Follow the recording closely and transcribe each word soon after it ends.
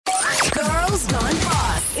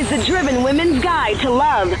the Driven Women's Guide to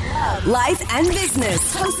Love, Life and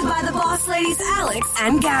Business, hosted by the boss ladies Alex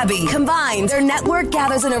and Gabby. Combined, their network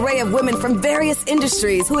gathers an array of women from various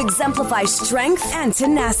industries who exemplify strength and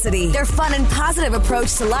tenacity. Their fun and positive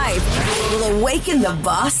approach to life will awaken the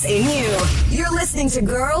boss in you. You're listening to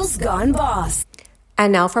Girls Gone Boss.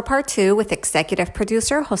 And now for part 2 with executive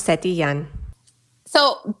producer Jose Dian.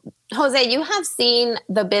 So, Jose, you have seen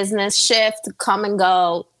the business shift come and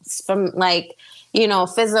go from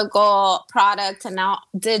physical product to now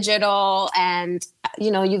digital. And,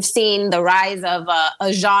 you've seen the rise of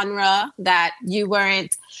a genre that you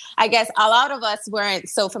weren't, I guess a lot of us weren't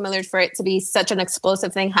so familiar for it to be such an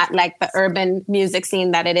explosive thing, like the urban music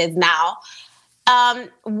scene that it is now.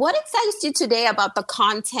 What excites you today about the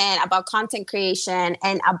content, about content creation,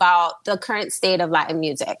 and about the current state of Latin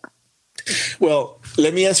music? Well,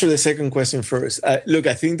 let me answer the second question first. Look,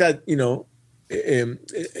 I think that,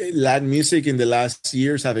 Latin music in the last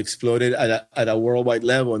years have exploded at a worldwide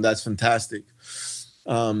level, and that's fantastic.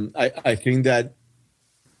 I think that,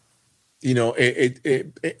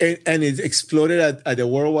 it exploded at a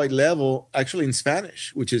worldwide level, actually in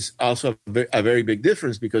Spanish, which is also a very big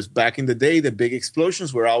difference, because back in the day, the big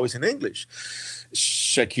explosions were always in English.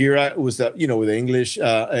 Shakira was, with the English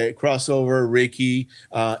crossover, Ricky,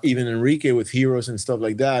 even Enrique with Heroes and stuff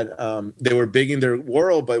like that. They were big in their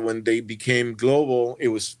world, but when they became global, it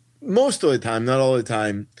was most of the time, not all the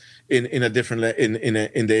time, in a different in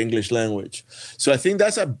the English language. So I think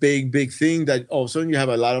that's a big thing, that all of a sudden you have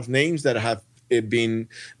a lot of names that have been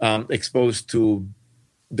exposed to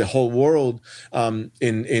the whole world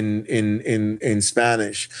in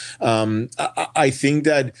Spanish. I think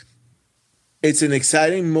that it's an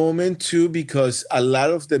exciting moment too, because a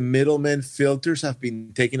lot of the middleman filters have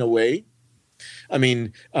been taken away. I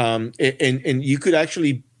mean, and you could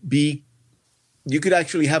actually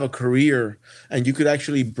have a career, and you could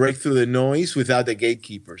actually break through the noise without the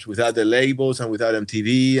gatekeepers, without the labels, and without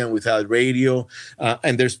MTV, and without radio.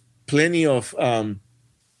 And there's plenty of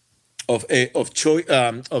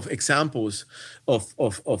examples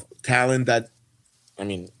of talent that,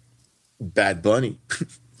 Bad Bunny.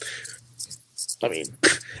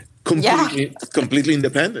 Completely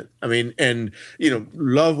independent.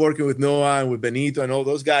 Love working with Noah and with Benito and all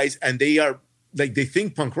those guys, and they are they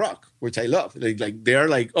think punk rock, which I love. They're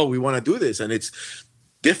like, oh, we want to do this, and it's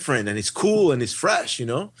different, and it's cool, and it's fresh,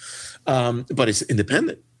 but it's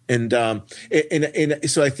independent. And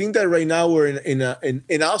so I think that right now we're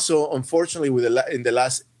and also, unfortunately, in the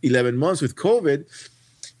last 11 months with COVID,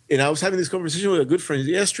 and I was having this conversation with a good friend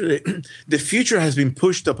yesterday, the future has been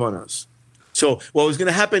pushed upon us. So what was going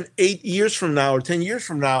to happen 8 years from now or 10 years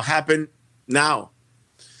from now happened now.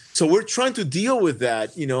 So we're trying to deal with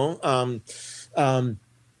that,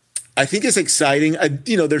 I think it's exciting.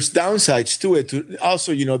 There's downsides to it.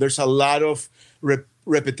 Also, there's a lot of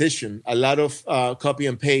repetition, a lot of copy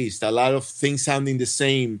and paste, a lot of things sounding the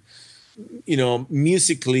same.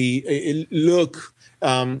 Musically, look.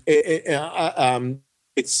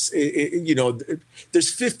 There's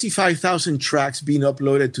 55,000 tracks being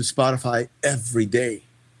uploaded to Spotify every day.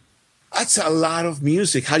 That's a lot of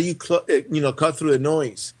music. How do you cut through the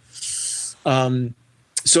noise?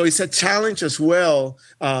 So it's a challenge as well.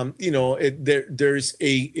 There's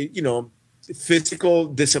a physical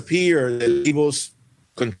disappear. The labels,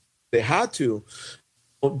 they had to.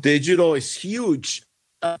 Digital is huge.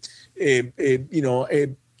 I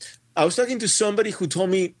was talking to somebody who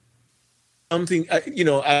told me something.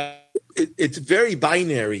 It's very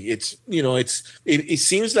binary. It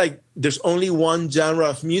seems like there's only one genre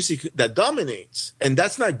of music that dominates, and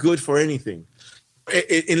that's not good for anything.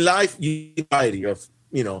 In life, you need variety of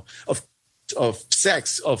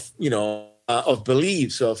sex, of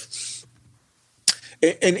beliefs,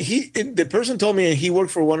 and the person told me, and he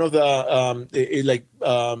worked for one of the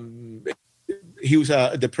he was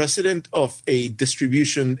the president of a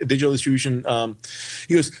digital distribution.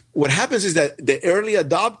 He goes, what happens is that the early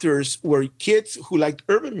adopters were kids who liked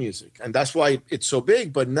urban music, and that's why it's so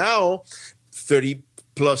big. But now 30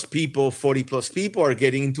 plus people, 40 plus people are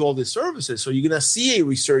getting into all the services. So you're going to see a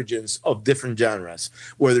resurgence of different genres,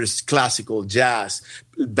 whether it's classical, jazz,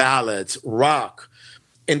 ballads, rock.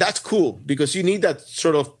 And that's cool, because you need that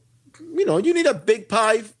sort of, you need a big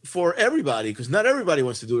pie for everybody, because not everybody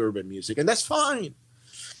wants to do urban music, and that's fine.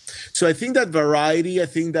 So I think that variety, I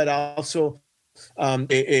think that also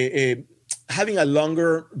having a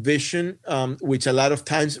longer vision, which a lot of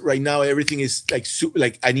times right now, everything is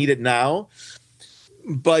like I need it now.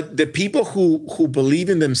 But the people who believe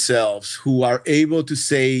in themselves, who are able to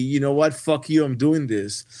say, you know what, fuck you, I'm doing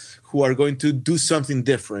this, who are going to do something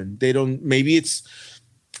different. Maybe it's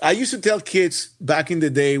I used to tell kids back in the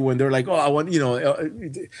day when they're like, "Oh, I want,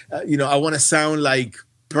 I want to sound like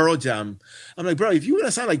Pearl Jam." I'm like, bro, if you want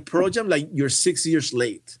to sound like Pearl Jam, like you're 6 years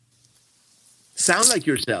late. Sound like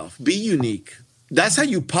yourself. Be unique. That's how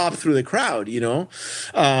you pop through the crowd,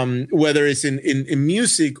 whether it's in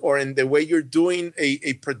music or in the way you're doing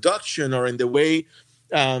a production or in the way.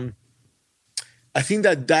 I think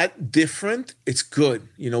that different, it's good.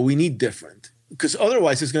 We need different. Because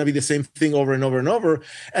otherwise it's going to be the same thing over and over and over,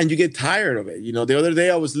 and you get tired of it. The other day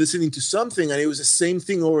I was listening to something and it was the same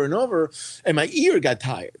thing over and over, and my ear got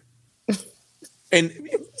tired. And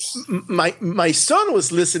my son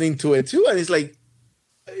was listening to it too, and he's like,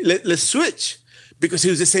 let's switch, because it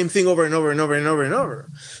was the same thing over and over and over and over and over.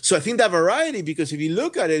 So I think that variety, because if you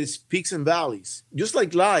look at it, it's peaks and valleys, just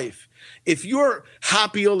like life. If you're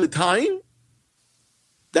happy all the time,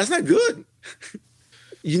 that's not good.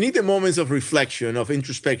 You need the moments of reflection, of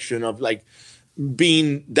introspection, of like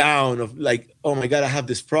being down, of like, oh my God, I have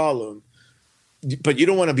this problem. But you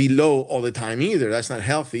don't want to be low all the time either. That's not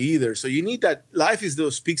healthy either. So you need that. Life is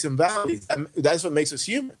those peaks and valleys. That's what makes us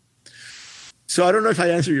human. So I don't know if I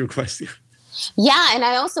answered your question. Yeah. And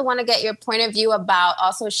I also want to get your point of view about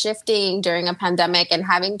also shifting during a pandemic and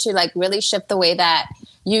having to like really shift the way that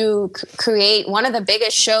you create one of the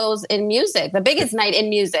biggest shows in music, the biggest night in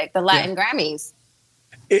music, the Latin Grammys.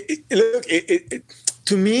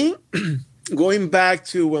 To me, going back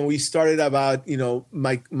to when we started about,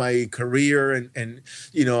 my career and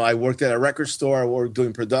I worked at a record store, I worked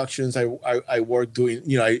doing productions, I worked doing,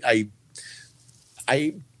 I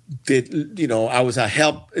did, I was a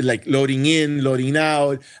help, like loading in, loading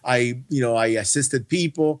out. I assisted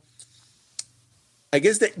people. I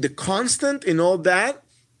guess the constant in all that,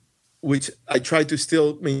 which I try to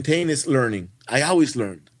still maintain, is learning. I always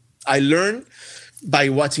learned. I learned by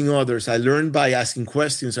watching others. I learned by asking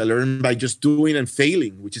questions. I learned by just doing and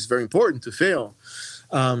failing, which is very important to fail.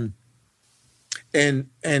 And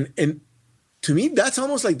to me, that's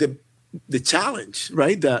almost like the challenge,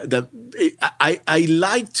 right? I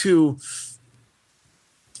like to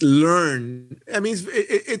learn. I mean,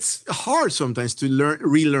 it's hard sometimes to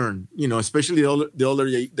relearn, especially the older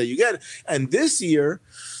that you get. And this year,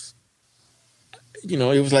 it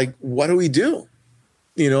was like, what do we do?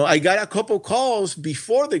 I got a couple calls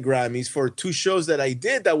before the Grammys for 2 shows that I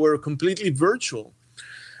did that were completely virtual.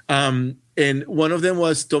 And one of them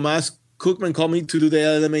was Thomas Cookman called me to do the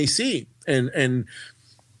LMAC. And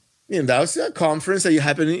that was a conference that it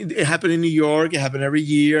happened in New York. It happened every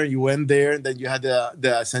year. And you went there, and then you had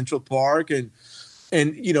the Central Park. And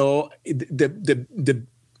a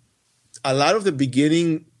lot of the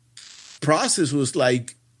beginning process was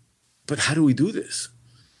like, but how do we do this?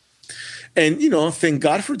 And, thank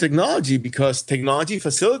God for technology, because technology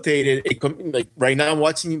facilitated like right now I'm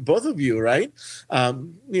watching both of you, right?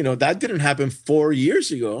 That didn't happen 4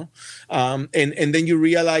 years ago. And then you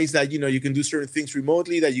realize that, you can do certain things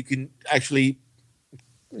remotely, that you can actually,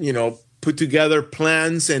 put together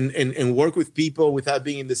plans and work with people without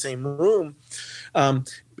being in the same room.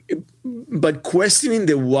 But questioning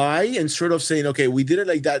the why and sort of saying, okay, we did it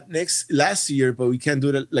like that last year, but we can't do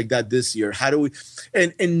it like that this year. How do we,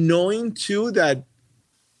 and knowing too that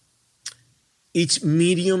each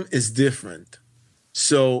medium is different.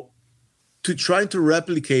 So to try to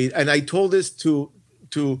replicate, and I told this to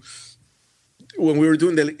when we were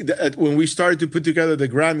doing when we started to put together the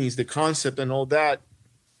Grammys, the concept and all that,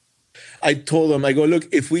 I told them, I go, look,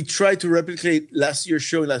 if we try to replicate last year's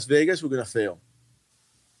show in Las Vegas, we're going to fail.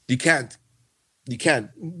 You can't.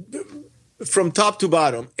 From top to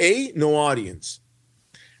bottom. A, no audience.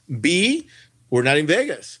 B, we're not in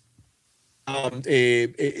Vegas.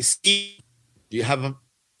 C, you have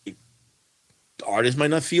the artist might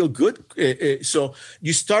not feel good. So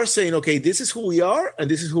you start saying, okay, this is who we are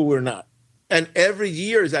and this is who we're not. And every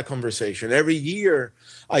year is that conversation. Every year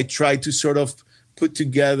I try to sort of put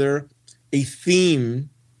together a theme.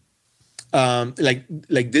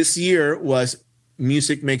 Like this year was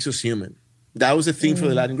Music Makes Us Human. That was the theme for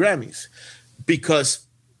the Latin Grammys, because,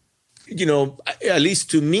 at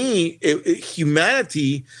least to me,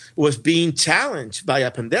 humanity was being challenged by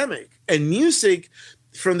a pandemic, and music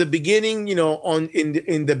from the beginning,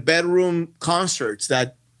 in the bedroom concerts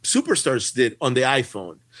that superstars did on the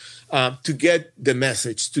iPhone, to get the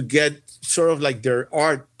message, to get sort of like their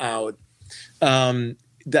art out, and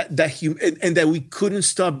that we couldn't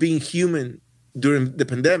stop being human during the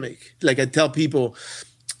pandemic. Like I tell people,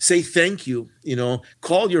 say thank you,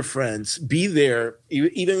 call your friends, be there,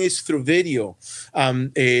 even if it's through video.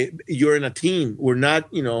 You're in a team. We're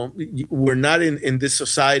not in this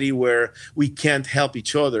society where we can't help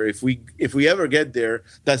each other. If we ever get there,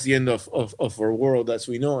 that's the end of our world as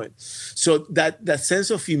we know it. So that sense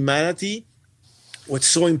of humanity, what's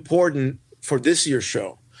so important for this year's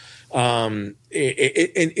show. And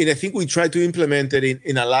I think we try to implement it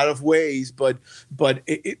in a lot of ways, but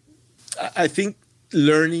I think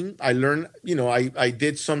I learned, I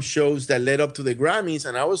did some shows that led up to the Grammys,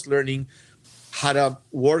 and I was learning how to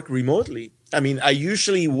work remotely. I mean, I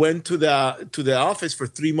usually went to the office for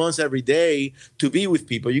 3 months every day to be with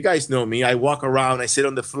people. You guys know me. I walk around, I sit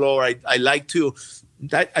on the floor. I like to,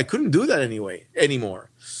 I couldn't do that anymore.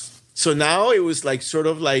 So now it was like sort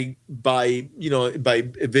of like by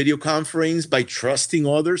video conference, by trusting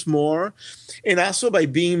others more, and also by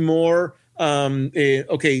being more,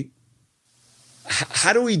 okay,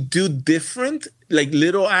 how do we do different, like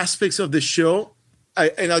little aspects of the show?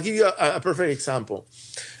 And I'll give you a perfect example.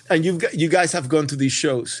 And you guys have gone to these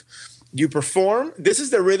shows. You perform. This is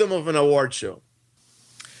the rhythm of an award show.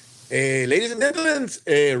 Ladies and gentlemen,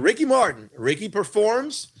 Ricky Martin. Ricky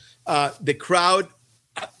performs. The crowd,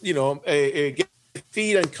 gets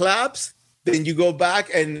feet and claps. Then you go back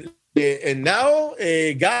and now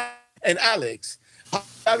Guy and Alex.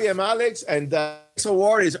 Gabi and Alex, and the next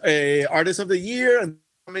award is Artist of the Year and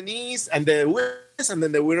nominees and the winners, and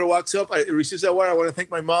then the winner walks up, receives the award. I want to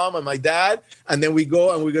thank my mom and my dad, and then we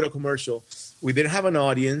go to commercial. We didn't have an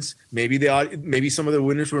audience. Maybe some of the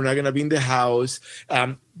winners were not going to be in the house.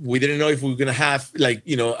 We didn't know if we were going to have a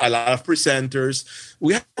lot of presenters.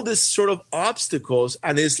 We have all these sort of obstacles,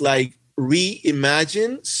 and it's like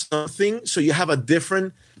reimagine something so you have a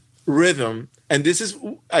different rhythm. And this is,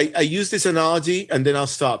 I use this analogy and then I'll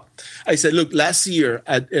stop. I said, look, last year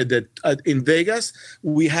in Vegas,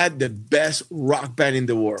 we had the best rock band in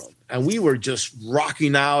the world. And we were just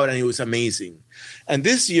rocking out and it was amazing. And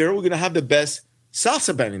this year, we're going to have the best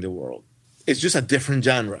salsa band in the world. It's just a different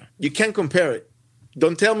genre. You can't compare it.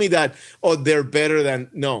 Don't tell me that, they're better than,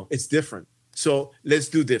 no, it's different. So let's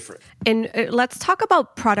do different. And let's talk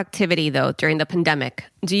about productivity, though, during the pandemic.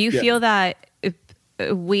 Do you feel that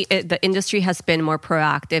the industry has been more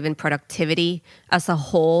proactive in productivity as a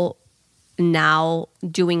whole now,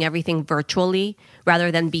 doing everything virtually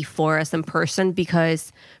rather than before as in person?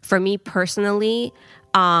 Because for me personally,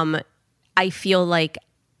 I feel like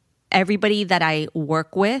everybody that I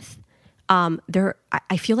work with,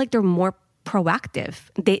 I feel like they're more proactive.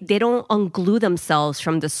 They don't unglue themselves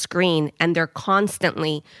from the screen, and they're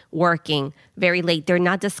constantly working very late. They're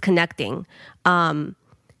not disconnecting.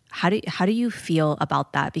 How do you feel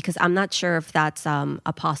about that? Because I'm not sure if that's a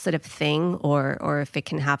positive thing or if it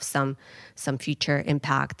can have some future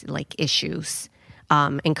impact, like issues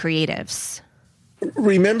in creatives.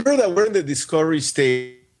 Remember that we're in the discovery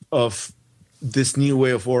stage of this new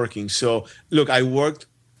way of working. So look, I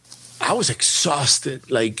was exhausted.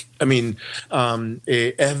 Every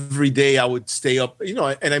day I would stay up,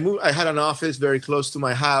 and I had an office very close to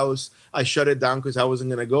my house. I shut it down because I wasn't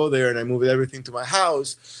going to go there, and I moved everything to my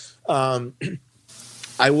house.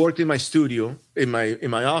 I worked in my studio, in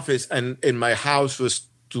my office, and in my house was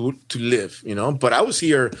to live, But I was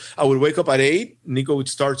here. I would wake up at 8. Nico would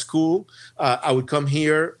start school. I would come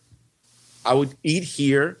here. I would eat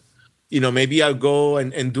here. Maybe I'll go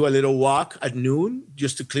and do a little walk at noon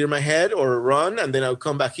just to clear my head or run, and then I'll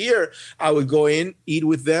come back here. I would go in, eat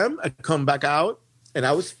with them, I'd come back out, and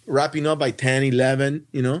I was wrapping up by 10, 11,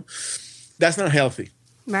 That's not healthy.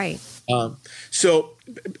 Right.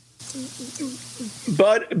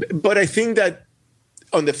 But I think that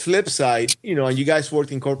on the flip side, and you guys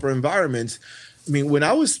worked in corporate environments, when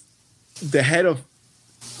I was the head of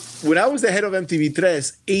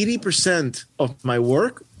MTV3, 80% of my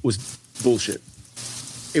work was bullshit.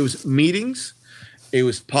 It was meetings, it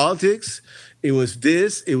was politics, it was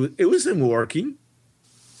this, it wasn't working.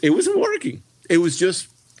 It wasn't working. It was just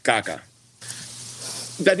caca.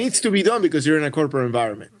 That needs to be done because you're in a corporate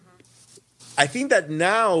environment. I think that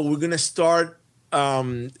now we're going to start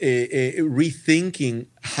rethinking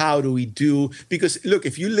how do we do, because look,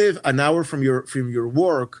 if you live an hour from your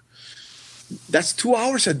work, that's 2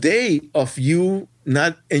 hours a day of you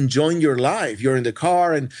not enjoying your life. You're in the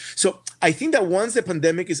car. And so I think that once the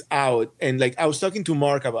pandemic is out, and I was talking to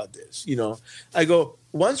Mark about this, I go,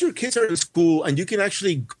 once your kids are in school and you can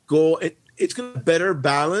actually go, it's going to better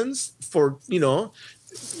balance for,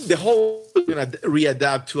 the whole going to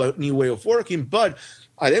readapt to a new way of working. But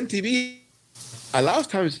at MTV, a lot of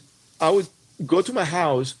times I would go to my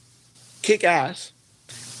house, kick ass,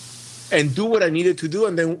 and do what I needed to do,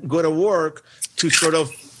 and then go to work to sort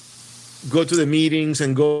of go to the meetings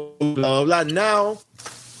and go blah, blah, blah. Now,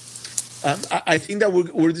 I think that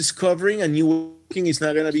we're discovering a new working is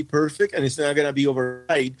not going to be perfect and it's not going to be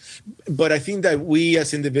overnight. But I think that we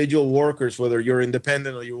as individual workers, whether you're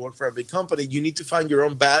independent or you work for a big company, you need to find your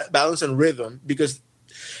own balance and rhythm, because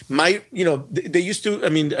they used to,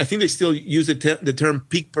 I think they still use the term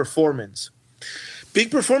peak performance.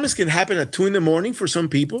 Peak performance can happen at 2 a.m. for some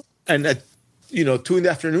people and at 2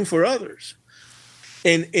 p.m. for others.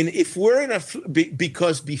 And if we're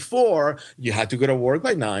because before you had to go to work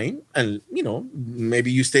by 9 and,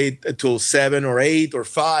 maybe you stayed until 7 or 8 or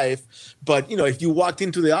 5. But, if you walked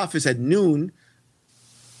into the office at noon,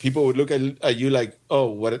 people would look at you like, oh,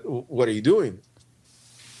 what are you doing?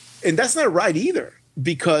 And that's not right either,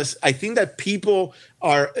 because I think that people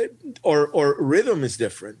are, or rhythm is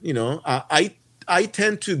different. I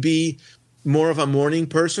tend to be more of a morning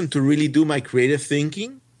person to really do my creative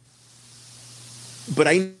thinking. But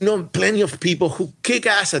I know plenty of people who kick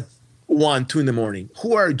ass at 1, 2 in the morning,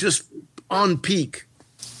 who are just on peak.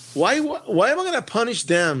 Why am I going to punish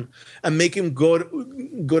them and make them go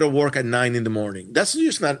to work at 9 in the morning? That's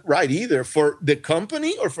just not right either for the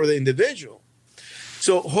company or for the individual.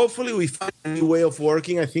 So hopefully we find a new way of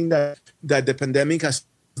working. I think that the pandemic has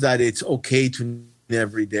that it's okay to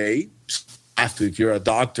every day. After, if you're a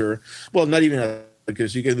doctor, well, not even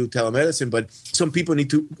because you can do telemedicine, but some people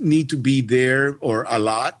need to be there or a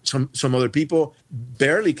lot. Some other people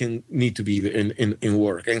barely need to be in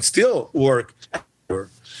work and still work.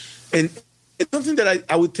 And it's something that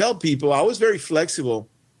I would tell people. I was very flexible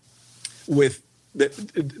with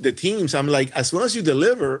the teams. I'm like, as long as you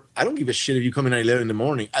deliver, I don't give a shit if you come in at 11 in the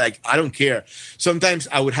morning. I don't care. Sometimes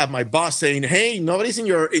I would have my boss saying, "Hey, nobody's in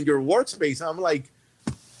your workspace." I'm like,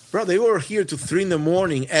 bro, they were here to 3 in the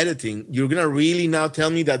morning editing. You're going to really now tell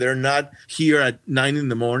me that they're not here at 9 in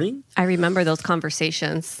the morning? I remember those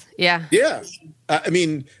conversations. Yeah. Yeah.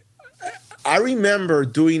 I remember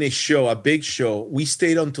doing a big show. We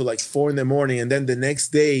stayed until like 4 in the morning. And then the next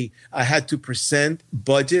day I had to present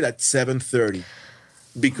budget at 7:30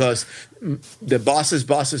 because the boss's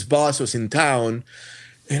boss was in town.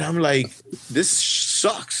 And I'm like, this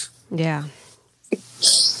sucks. Yeah.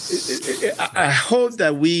 I hope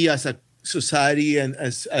that we as a society and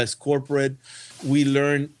as corporate, we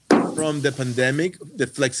learn from the pandemic, the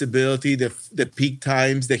flexibility, the peak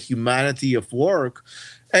times, the humanity of work,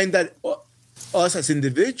 and that us as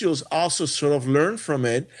individuals also sort of learn from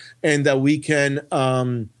it, and that we can,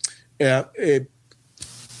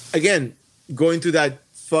 again, go into that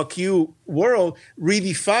fuck you world,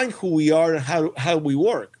 redefine who we are and how we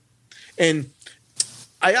work. And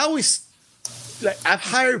I always... I've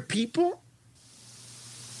hired people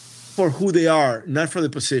for who they are, not for the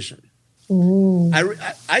position.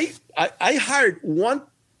 I hired one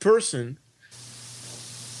person.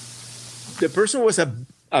 The person was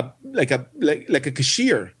like a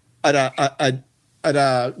cashier at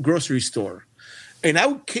a grocery store, and I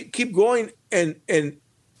would keep going, and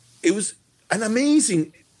it was an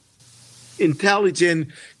amazing, intelligent,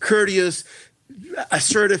 courteous,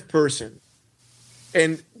 assertive person,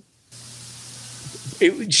 and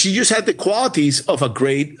she just had the qualities of a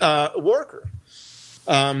great worker,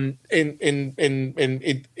 and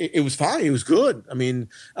it was fine. It was good.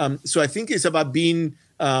 So I think it's about being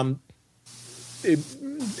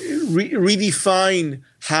redefine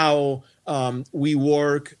how we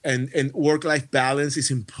work, and work-life balance is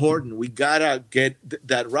important. We gotta get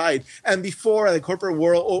that right. And before, the corporate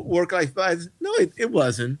world, work-life balance, no, it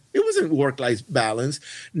wasn't. It wasn't work-life balance.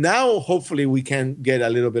 Now, hopefully, we can get a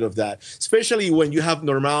little bit of that, especially when you have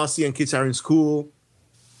normalcy and kids are in school,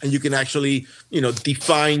 and you can actually,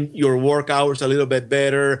 define your work hours a little bit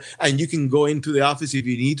better, and you can go into the office if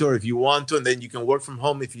you need to or if you want to, and then you can work from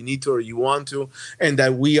home if you need to or you want to, and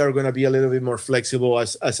that we are going to be a little bit more flexible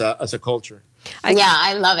as a culture.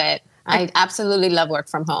 I love it. I absolutely love work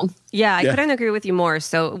from home. Yeah, I couldn't agree with you more.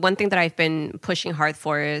 So one thing that I've been pushing hard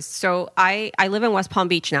for is, I live in West Palm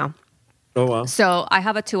Beach now. Oh, wow. So I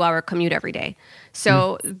have a 2-hour commute every day.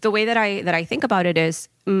 So the way that I think about it is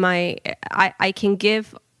I can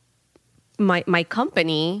give my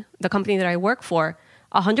company, the company that I work for,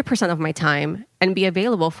 100% of my time and be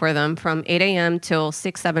available for them from 8 a.m. till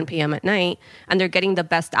 6, 7 p.m. at night, and they're getting the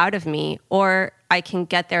best out of me. Or I can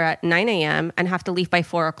get there at 9 a.m. and have to leave by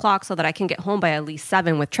 4 o'clock so that I can get home by at least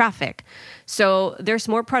 7 with traffic. So there's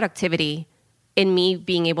more productivity in me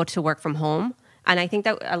being able to work from home. And I think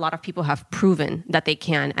that a lot of people have proven that they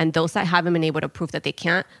can. And those that haven't been able to prove that they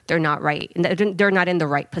can't, they're not right. They're not in the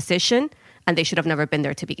right position, and they should have never been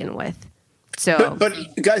there to begin with. So, but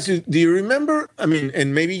guys, do you remember?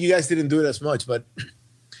 And maybe you guys didn't do it as much, but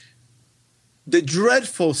the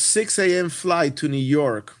dreadful 6 a.m. flight to New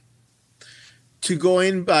York, to go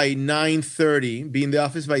in by 9:30, be in the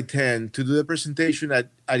office by 10, to do the presentation at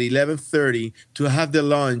 11:30, to have the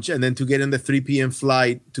lunch, and then to get in the 3 p.m.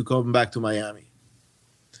 flight to come back to Miami.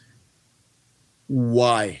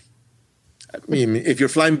 Why? I mean, if you're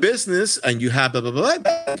flying business and you have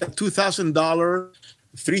 $2,000,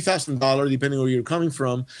 $3,000, depending on where you're coming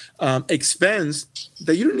from, expense,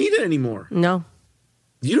 that you don't need it anymore. No.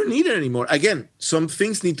 You don't need it anymore. Again, some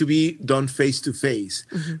things need to be done face to face,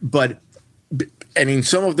 and in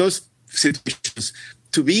some of those situations,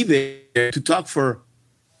 to be there to talk for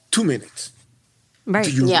 2 minutes. Right.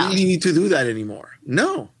 Do you really need to do that anymore?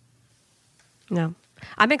 No.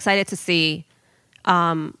 I'm excited to see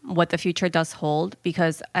what the future does hold,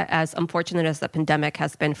 because as unfortunate as the pandemic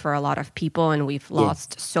has been for a lot of people, and we've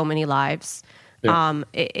lost so many lives,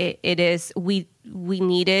 it is, we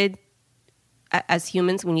needed, as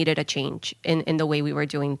humans, we needed a change in the way we were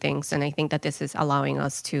doing things. And I think that this is allowing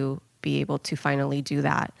us to be able to finally do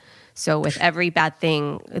that. So with every bad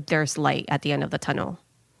thing, there's light at the end of the tunnel.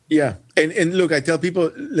 Yeah. And look, I tell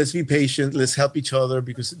people, let's be patient. Let's help each other,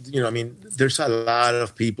 because, there's a lot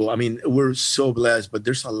of people. I mean, we're so blessed, but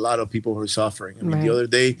there's a lot of people who are suffering. I mean, the other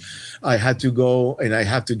day I had to go and I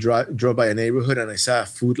had to drove by a neighborhood, and I saw a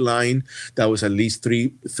food line that was at least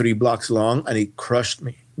three blocks long, and it crushed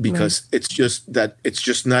me, because it's just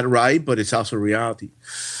not right, but it's also reality.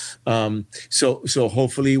 So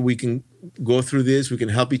hopefully we can go through this, we can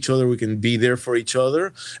help each other, we can be there for each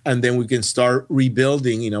other, and then we can start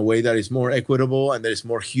rebuilding in a way that is more equitable and that is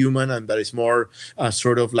more human and that is more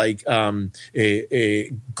sort of like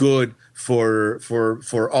a good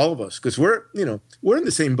for all of us, because we're in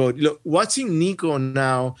the same boat. Look, watching Nico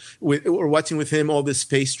now, or watching with him all this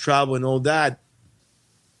space travel and all that.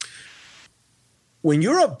 When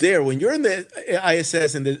you're up there, when you're in the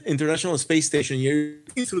ISS and the International Space Station, you're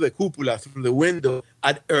looking through the cupola, through the window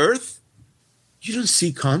at Earth, you don't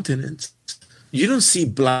see continents. You don't see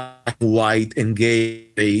black, white, and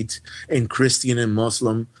gay, and Christian and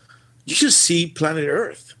Muslim. You just see planet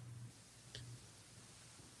Earth.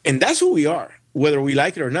 And that's what we are, whether we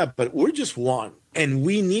like it or not, but we're just one. And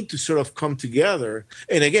we need to sort of come together.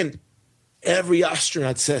 And again, every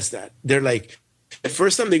astronaut says that. They're like, the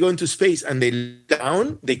first time they go into space and they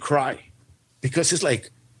down, they cry, because it's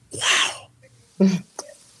like, wow.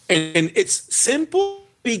 and it's simple,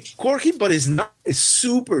 be quirky, but it's not. It's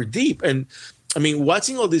super deep. And I mean,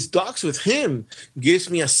 watching all these docs with him gives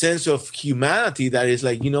me a sense of humanity that is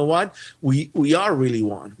like, you know what? We are really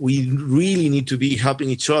one. We really need to be helping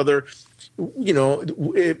each other. We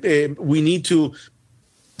need to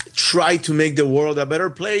try to make the world a better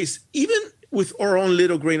place, even with our own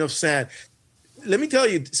little grain of sand. Let me tell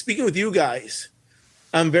you, speaking with you guys,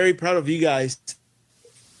 I'm very proud of you guys.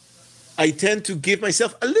 I tend to give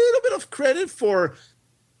myself a little bit of credit for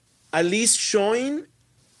at least showing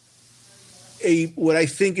what I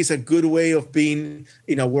think is a good way of being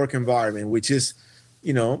in a work environment, which is,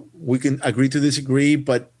 we can agree to disagree,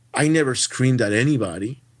 but I never screamed at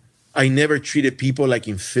anybody. I never treated people like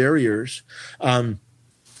inferiors. I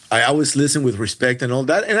always listened with respect and all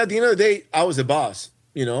that. And at the end of the day, I was the boss.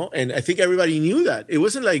 And I think everybody knew that. It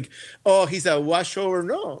wasn't like, oh, he's a washover.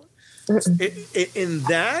 No. And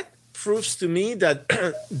that proves to me that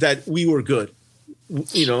that we were good,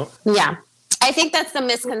 Yeah. I think that's the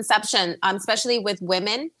misconception, especially with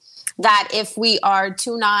women, that if we are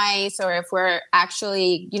too nice or if we're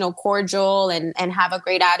actually, cordial and have a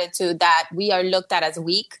great attitude, that we are looked at as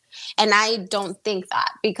weak. And I don't think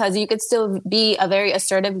that, because you could still be a very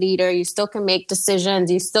assertive leader. You still can make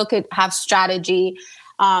decisions. You still could have strategy.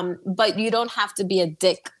 But you don't have to be a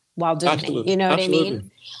dick while doing it. You know what I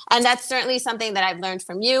mean? And that's certainly something that I've learned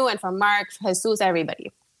from you and from Mark, Jesus,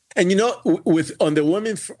 everybody. And with on the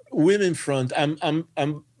women front, I'm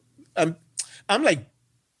like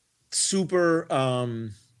super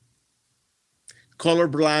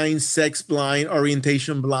colorblind, sex blind,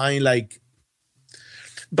 orientation blind,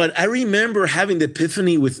 but I remember having the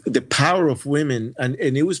epiphany with the power of women, and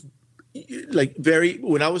it was like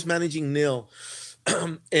when I was managing NIL.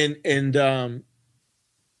 And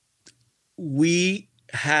we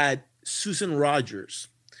had Susan Rogers.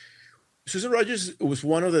 Susan Rogers was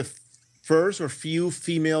one of the first or few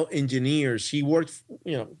female engineers. She worked,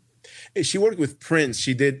 she worked with Prince.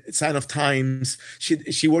 She did Sign of Times.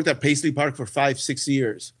 She worked at Paisley Park for 5-6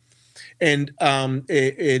 years. And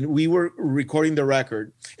we were recording the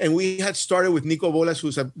record. And we had started with Nico Bolas,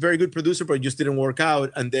 who's a very good producer, but it just didn't work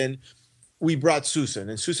out. And then we brought Susan,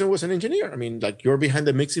 and Susan was an engineer. I mean, like, you're behind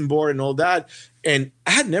the mixing board and all that. And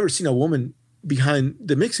I had never seen a woman behind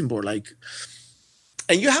the mixing board.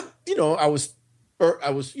 and you have, I was,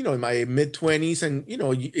 in my mid 20s, and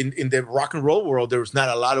in the rock and roll world, there was not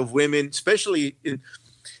a lot of women, especially in,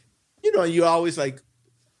 you always like,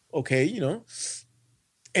 okay,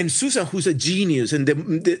 and Susan, who's a genius and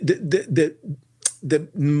the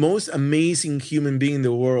most amazing human being in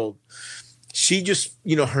the world. She just,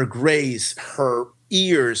 her grace, her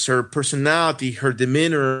ears, her personality, her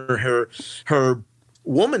demeanor, her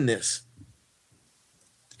womanness.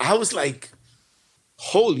 I was like,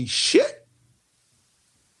 holy shit.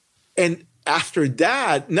 And after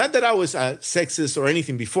that, not that I was a sexist or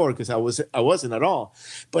anything before, because I wasn't at all.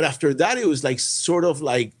 But after that, it was like sort of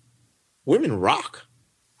like women rock.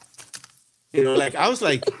 Like I was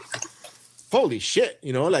like, holy shit,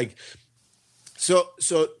 so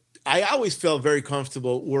I always felt very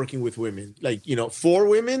comfortable working with women, like, for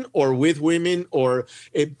women or with women,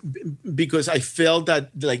 because I felt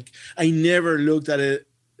that, like, I never looked at it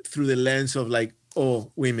through the lens of like,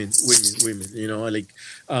 oh, women,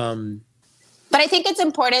 But I think it's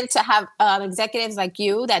important to have executives like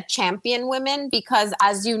you that champion women, because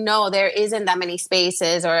as you know, there isn't that many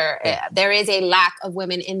spaces, or there is a lack of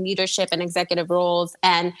women in leadership and executive roles.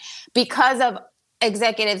 And because of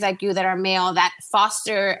executives like you that are male, that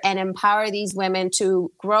foster and empower these women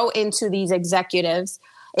to grow into these executives,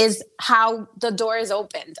 is how the door is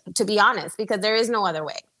opened, to be honest, because there is no other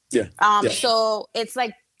way. Yeah. So it's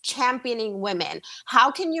like championing women. How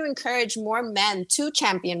can you encourage more men to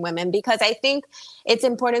champion women? Because I think it's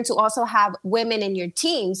important to also have women in your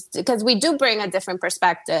teams, because we do bring a different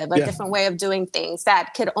perspective, a different way of doing things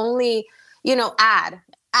that could only, add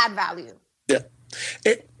value. Yeah.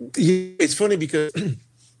 It's funny because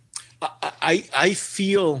I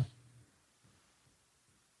feel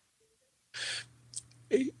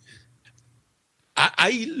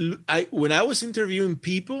I when I was interviewing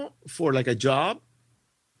people for like a job,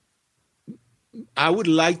 I would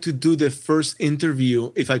like to do the first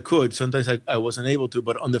interview if I could. Sometimes I wasn't able to,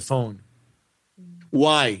 but on the phone.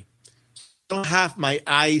 Why? I don't have my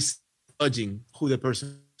eyes judging who the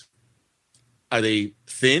person is. Are they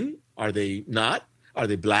thin? Are they not? Are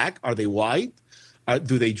they black? Are they white?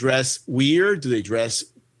 Do they dress weird? Do they dress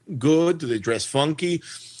good? Do they dress funky?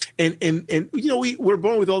 And we're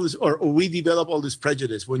born with all this, or we develop all this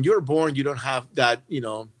prejudice. When you're born, you don't have that,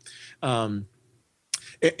 And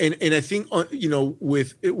I think,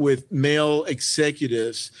 with male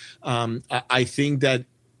executives, I think that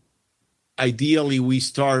ideally we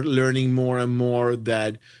start learning more and more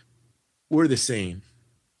that we're the same.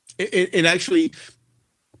 And actually,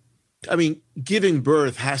 I mean, giving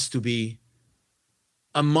birth has to be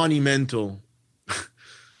a monumental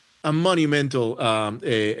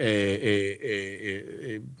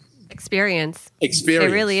experience. It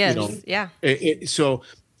really is. Yeah. So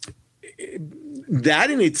that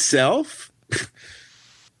in itself,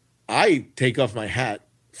 I take off my hat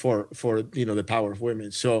for the power of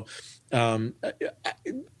women. So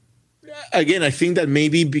again, I think that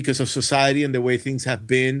maybe because of society and the way things have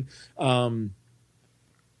been,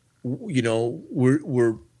 we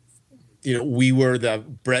were the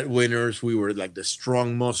breadwinners. We were like the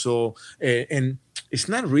strong muscle, and it's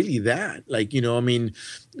not really that. Like, I've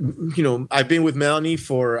been with Melanie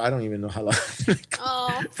for, I don't even know how long.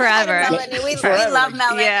 Forever. Melanie. We love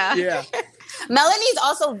Melanie. Yeah. Melanie's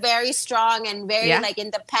also very strong and very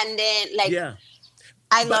independent. Like,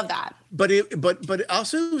 I love that. But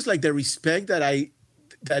also it was like the respect that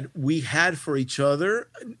we had for each other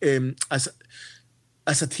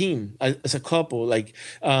as a team, as a couple, like,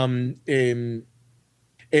 and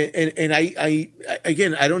I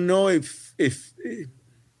again, I don't know if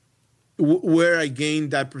where I gained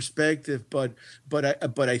that perspective, but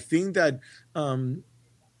I think that I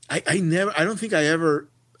don't think I ever,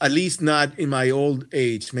 at least not in my old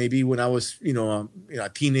age, maybe when I was, a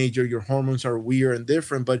teenager, your hormones are weird and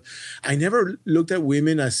different, but I never looked at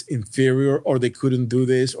women as inferior, or they couldn't do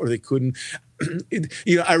this, or they couldn't.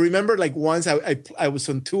 I remember like once I was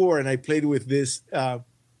on tour and I played with this,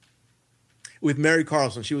 with Mary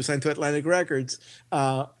Carlson. She was signed to Atlantic Records,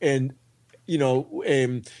 and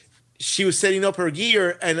she was setting up her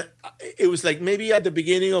gear, and it was like maybe at the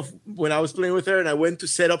beginning of when I was playing with her, and I went to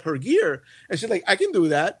set up her gear, and she's like, I can do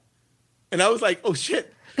that. And I was like, oh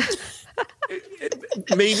shit.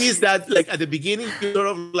 Maybe it's that, like, at the beginning, sort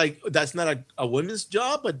of like, that's not a woman's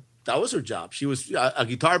job, but that was her job. She was a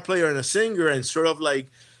guitar player and a singer, and sort of like,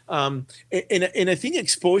 and I think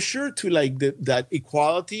exposure to like that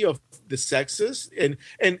equality of the sexes, and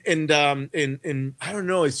I don't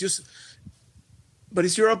know, it's just, but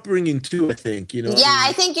it's your upbringing too, I think, Yeah,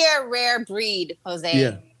 I think you're a rare breed, Jose.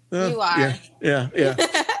 Yeah. You are. Yeah.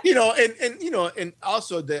 And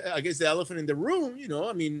also I guess the elephant in the room,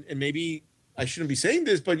 I mean, and maybe I shouldn't be saying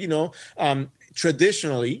this, but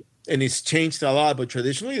traditionally, and it's changed a lot, but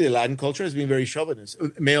traditionally the Latin culture has been very chauvinist,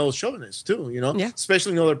 male chauvinist too,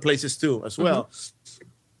 especially in other places too, as well.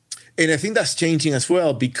 And I think that's changing as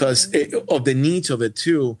well because of the needs of it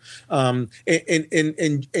too. And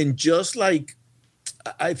just like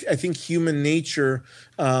I think human nature,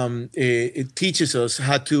 it teaches us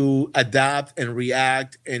how to adapt and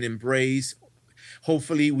react and embrace.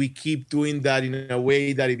 Hopefully we keep doing that in a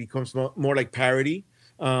way that it becomes more like parody.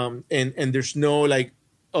 And there's no like,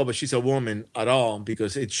 oh, but she's a woman at all,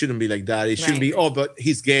 because it shouldn't be like that. It shouldn't be, oh, but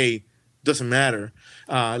he's gay. Doesn't matter.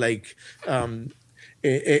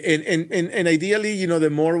 And ideally, the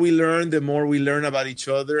more we learn about each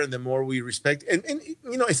other, and the more we respect, and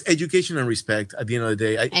it's education and respect at the end of the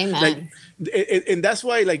day. Amen. And that's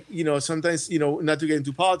why, sometimes, not to get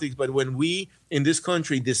into politics, but when we in this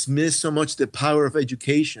country dismiss so much the power of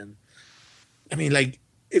education, I mean,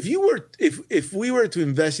 if we were to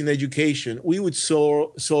invest in education, we would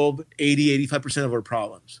solve 80-85% of our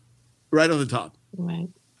problems right off the top. Right.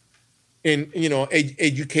 And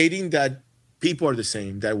educating that people are the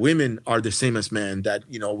same, that women are the same as men, that,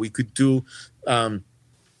 we could do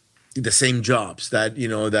the same jobs, that,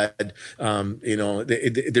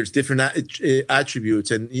 there's different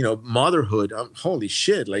attributes, and, motherhood, holy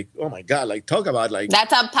shit, oh my God, talk about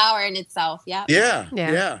that's a power in itself. Yeah.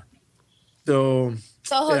 Yeah. So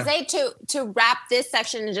Jose, to wrap this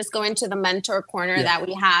section and just go into the mentor corner that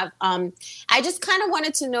we have, I just kind of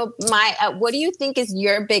wanted to know, what do you think is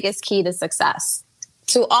your biggest key to success?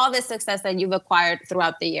 To all the success that you've acquired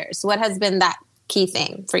throughout the years, what has been that key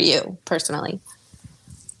thing for you personally?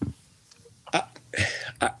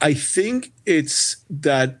 I think it's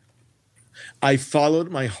that I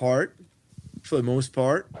followed my heart for the most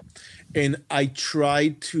part, and I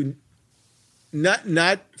tried to not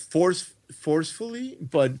forcefully,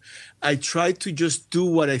 but I tried to just do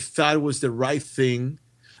what I thought was the right thing,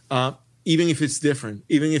 even if it's different,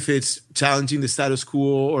 even if it's challenging the status quo,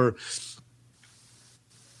 or.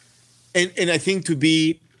 And I think to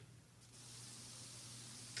be,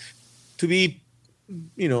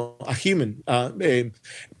 a human.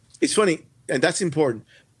 It's funny, and that's important.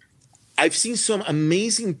 I've seen some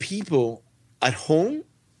amazing people at home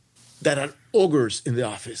that are ogres in the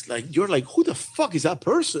office. You're like, who the fuck is that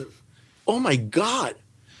person? Oh my God.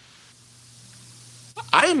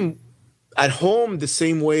 I am at home the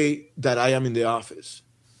same way that I am in the office.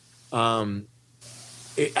 I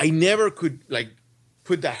never could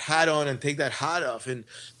put that hat on and take that hat off. And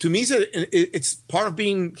to me, it's part of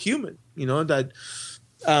being human, that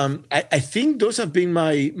I think those have been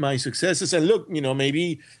my successes. And look,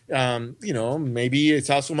 maybe it's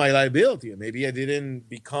also my liability. Maybe I didn't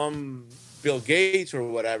become Bill Gates or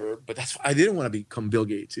whatever, but I didn't want to become Bill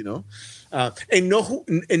Gates, and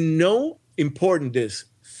no important this.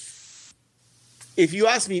 If you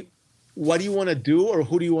ask me, what do you want to do or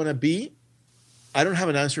who do you want to be? I don't have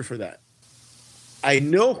an answer for that. I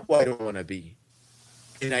know who I don't want to be,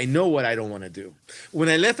 and I know what I don't want to do. When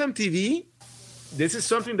I left MTV, this is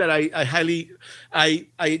something that I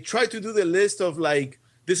tried to do the list of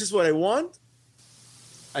this is what I want.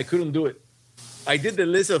 I couldn't do it. I did the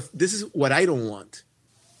list of this is what I don't want.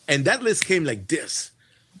 And that list came like this.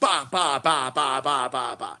 Ba, ba, ba, ba, ba,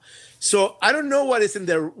 ba, ba. So I don't know what is in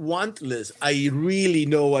the want list. I really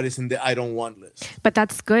know what is in the I don't want list. But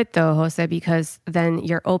that's good though, Jose, because then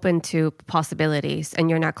you're open to possibilities and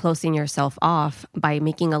you're not closing yourself off by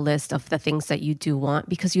making a list of the things that you do want,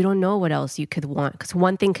 because you don't know what else you could want, because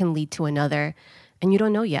one thing can lead to another and you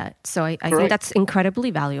don't know yet. So I think that's incredibly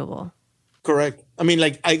valuable. Correct. I mean,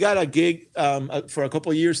 I got a gig for a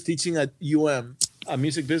couple of years teaching at UM, a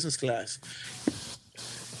music business class.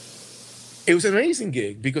 It was an amazing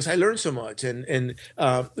gig because I learned so much,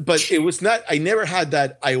 but it was not. I never had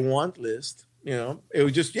that I want list. It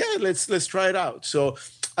was just let's try it out. So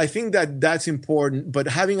I think that's important. But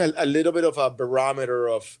having a little bit of a barometer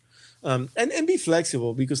of, and be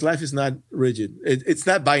flexible, because life is not rigid. It's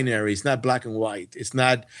not binary. It's not black and white. It's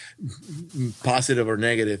not positive or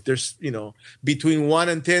negative. There's between 1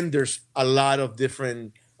 and 10, there's a lot of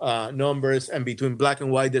different numbers, and between black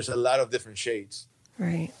and white, there's a lot of different shades.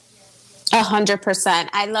 Right. 100%.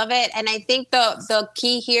 I love it. And I think the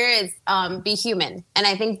key here is be human. And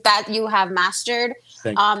I think that you have mastered,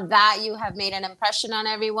 that you have made an impression on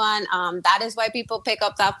everyone. That is why people pick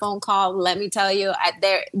up that phone call. Let me tell you,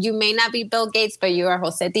 you may not be Bill Gates, but you are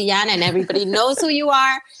Jose Tillan, and everybody knows who you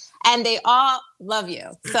are. And they all love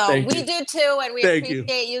you. So we do too. And we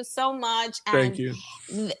appreciate you so much. And Thank you.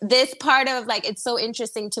 This part of it's so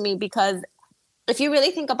interesting to me because if you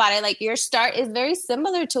really think about it, like your start is very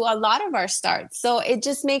similar to a lot of our starts. So it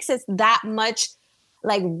just makes it that much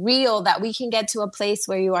like real that we can get to a place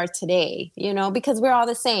where you are today, you know, because we're all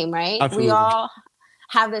the same, right? Absolutely. We all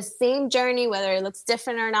have the same journey, whether it looks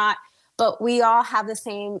different or not, but we all have the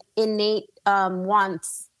same innate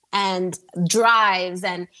wants and drives,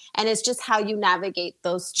 and it's just how you navigate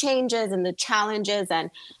those changes and the challenges, and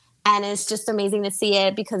it's just amazing to see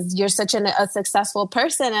it because you're such a successful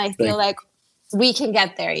person. I feel like we can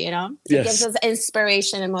get there, you know? It gives us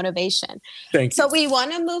inspiration and motivation. Thank you. So we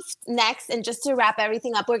want to move next, and just to wrap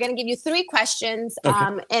everything up, we're going to give you 3 questions.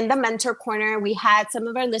 In the mentor corner, we had some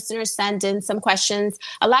of our listeners send in some questions.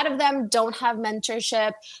 A lot of them don't have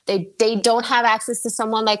mentorship. They don't have access to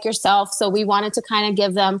someone like yourself. So we wanted to kind of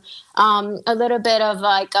give them a little bit of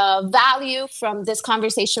like value from this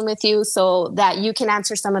conversation with you so that you can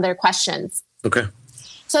answer some of their questions. Okay.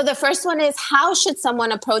 So the first one is, how should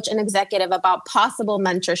someone approach an executive about possible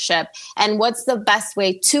mentorship, and what's the best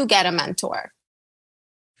way to get a mentor?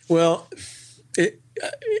 Well,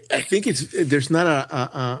 I think there's not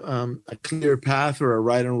a clear path or a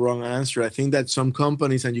right and wrong answer. I think that some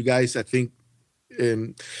companies, and you guys, I think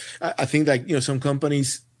that, you know, some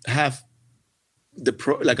companies have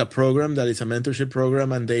like a program that is a mentorship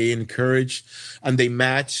program, and they encourage and they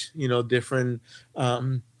match, you know, different.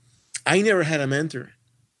 I never had a mentor.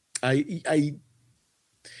 I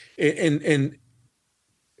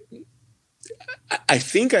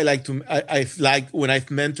think I like to. I like when I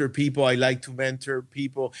mentor people. I like to mentor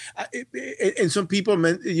people, and some people,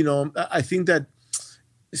 you know, I think that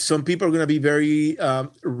some people are going to be very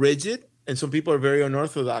rigid, and some people are very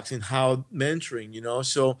unorthodox in how mentoring. You know,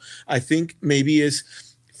 so I think maybe is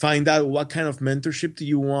find out what kind of mentorship do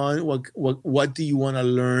you want. What do you want to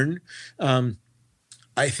learn?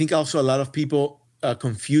 I think also a lot of people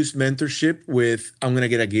confuse mentorship with I'm going to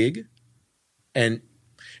get a gig, and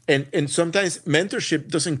sometimes mentorship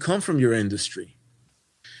doesn't come from your industry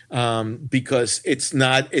because it's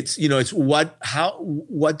not. It's, you know, it's what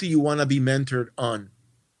do you want to be mentored on?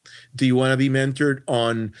 Do you want to be mentored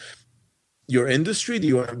on your industry? Do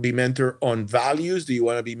you want to be mentored on values? Do you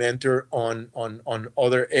want to be mentored on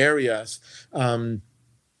other areas? And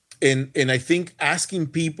I think asking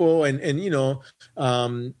people and you know.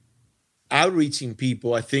 Outreaching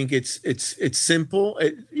people, I think it's simple,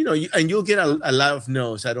 you know, and you'll get a lot of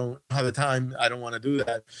no's. I don't have the time. I don't want to do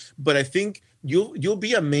that. But I think you'll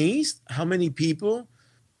be amazed how many people,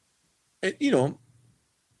 you know,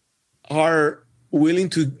 are willing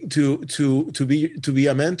to be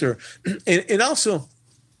a mentor, and also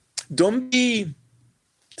don't be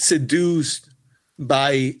seduced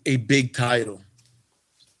by a big title,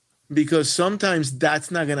 because sometimes that's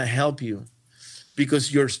not going to help you.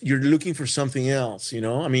 Because you're looking for something else, you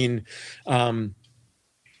know. I mean,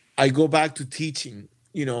 I go back to teaching.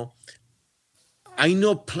 You know, I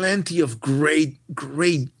know plenty of great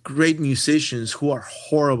musicians who are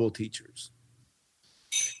horrible teachers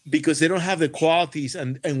because they don't have the qualities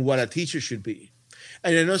and what a teacher should be.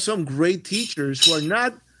 And I know some great teachers who are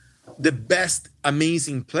not the best,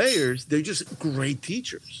 amazing players. They're just great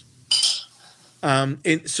teachers.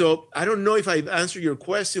 And so I don't know if I've answered your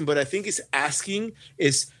question, but I think it's asking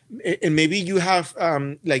is, and maybe you have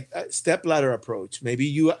like a step ladder approach. Maybe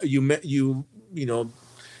you know,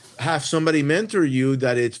 have somebody mentor you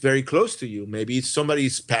that it's very close to you. Maybe it's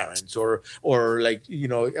somebody's parents or like, you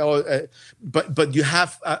know, but you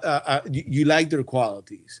have you like their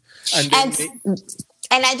qualities.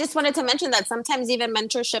 And I just wanted to mention that sometimes even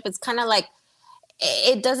mentorship is kind of like,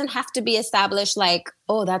 it doesn't have to be established like,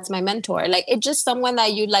 oh, that's my mentor. Like, it's just someone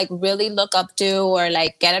that you like really look up to or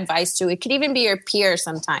like get advice to. It could even be your peer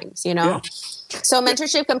sometimes, you know? Yeah. So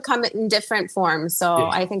mentorship can come in different forms. So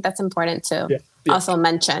I think that's important to also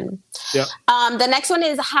mention. Yeah. The next one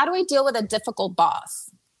is, how do I deal with a difficult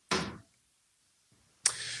boss?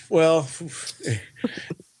 Well,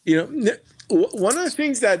 you know, one of the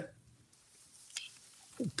things that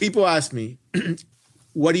people ask me,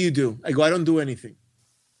 what do you do? I go, I don't do anything.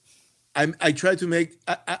 I try to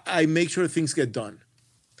make sure things get done.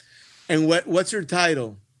 And what's your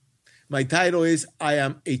title? My title is I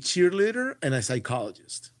am a cheerleader and a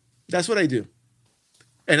psychologist. That's what I do.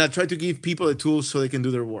 And I try to give people the tools so they can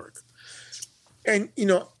do their work. And, you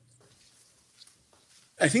know,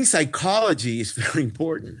 I think psychology is very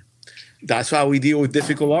important. That's how we deal with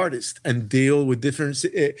difficult artists and deal with different.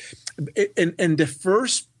 And the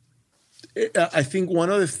first, I think one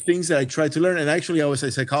of the things that I tried to learn, and actually I was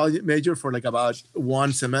a psychology major for like about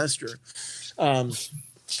one semester,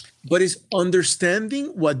 but it's understanding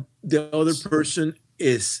what the other person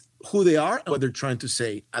is, who they are, and what they're trying to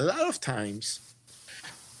say. A lot of times,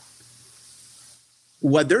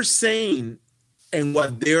 what they're saying and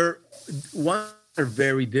what they're one are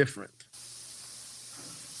very different.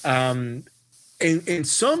 And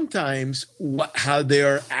sometimes how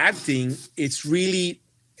they're acting,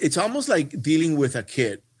 it's almost like dealing with a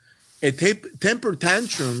kid. A temper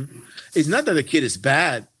tantrum is not that the kid is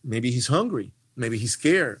bad. Maybe he's hungry. Maybe he's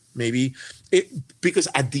scared. Because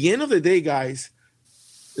at the end of the day, guys,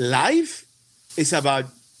 life is about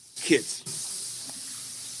kids.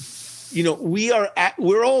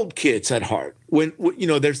 We're all kids at heart. When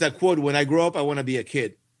there's that quote, when I grow up, I want to be a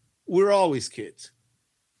kid. We're always kids.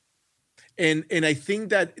 And I think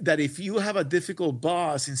that if you have a difficult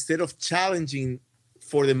boss, instead of challenging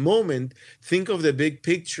for the moment, think of the big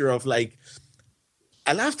picture of like,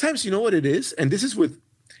 a lot of times, you know what it is? And this is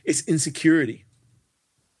it's insecurity.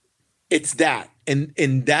 It's that.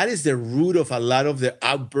 And that is the root of a lot of the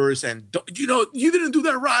outbursts. And, you didn't do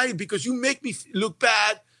that right because you make me look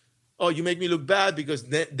bad. Oh, you make me look bad because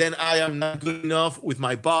then I am not good enough with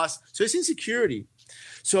my boss. So it's insecurity.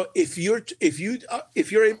 So if you're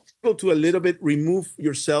able to a little bit remove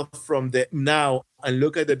yourself from the now and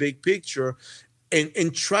look at the big picture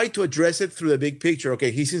and try to address it through the big picture. Okay,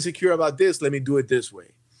 he's insecure about this. Let me do it this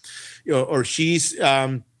way. Or she's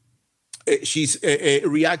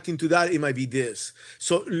reacting to that. It might be this.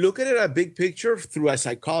 So look at it at a big picture through a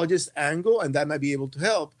psychologist angle, and that might be able to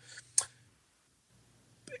help.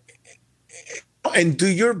 And do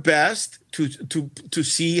your best to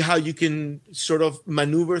see how you can sort of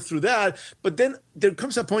maneuver through that. But then there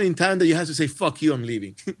comes a point in time that you have to say, fuck you, I'm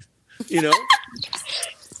leaving. Get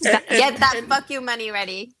that fuck you money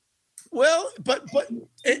ready. Well, but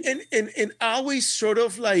always sort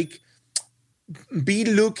of like be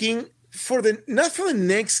looking for not for the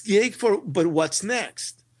next gig, but what's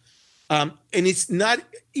next. And it's not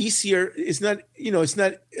easier. It's not, it's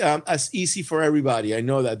not as easy for everybody. I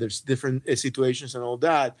know that there's different situations and all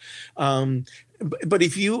that. But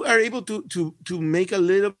if you are able to make a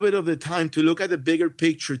little bit of the time to look at the bigger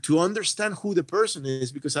picture, to understand who the person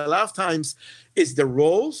is, because a lot of times it's the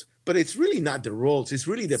roles, but it's really not the roles. It's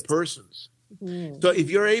really the persons. So if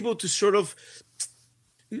you're able to sort of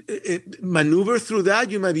maneuver through that,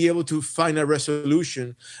 you might be able to find a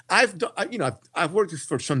resolution. I've worked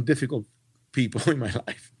for some difficult people in my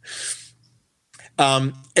life,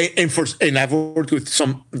 and I've worked with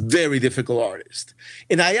some very difficult artists.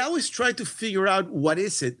 And I always try to figure out what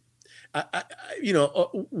is it,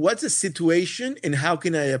 what's the situation and how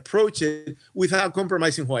can I approach it without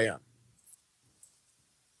compromising who I am.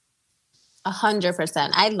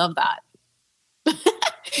 100%. I love that.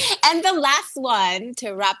 And the last one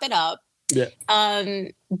to wrap it up. Yeah.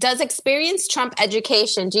 Does experience trump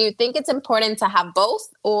education? Do you think it's important to have both,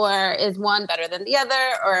 or is one better than the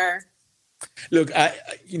other? Or look,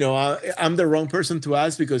 I'm the wrong person to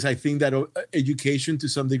ask, because I think that education to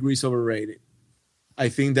some degree is overrated. I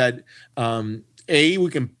think that we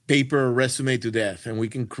can paper a resume to death, and we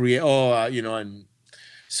can create and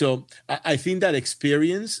so I think that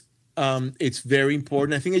experience. It's very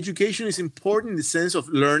important. I think education is important in the sense of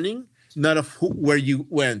learning, not of where you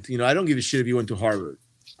went. I don't give a shit if you went to Harvard.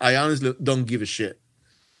 I honestly don't give a shit.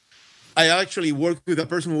 I actually worked with a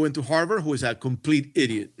person who went to Harvard who was a complete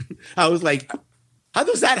idiot. I was like, how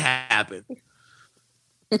does that happen?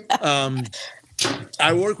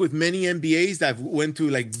 I work with many MBAs that went to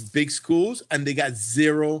like big schools and they got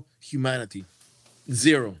zero humanity.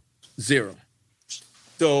 Zero.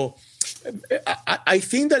 So I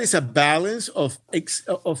think that it's a balance of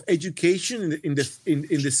education in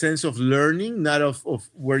the sense of learning, not of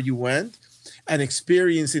where you went, and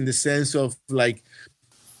experience in the sense of like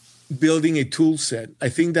building a tool set. I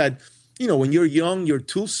think that, when you're young, your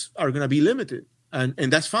tools are going to be limited,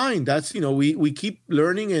 and that's fine. That's, we keep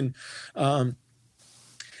learning, and I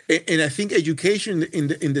think education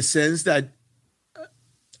in the sense that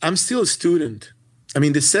I'm still a student. I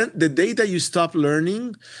mean, the day that you stop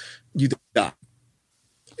learning, you die,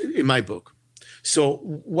 in my book. So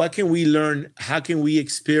what can we learn? How can we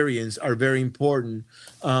experience are very important.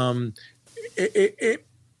 Some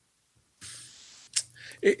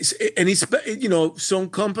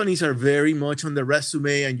companies are very much on the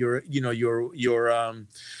resume and your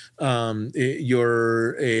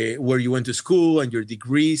where you went to school and your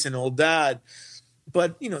degrees and all that.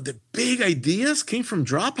 But, the big ideas came from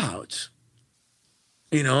dropouts.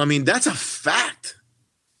 That's a fact.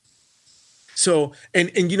 So,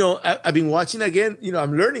 and I've been watching again,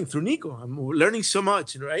 I'm learning through Nico. I'm learning so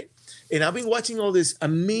much, right? And I've been watching all this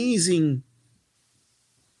amazing,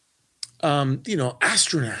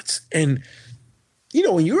 astronauts. And,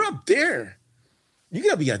 when you're up there, You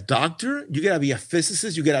gotta be a doctor, you gotta be a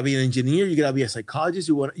physicist, you gotta be an engineer, you gotta be a psychologist,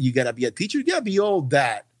 you gotta be a teacher, you gotta be all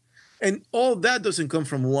that. And all that doesn't come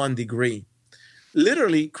from one degree.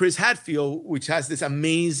 Literally, Chris Hadfield, which has this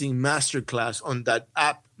amazing masterclass on that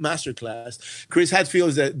app masterclass. Chris Hadfield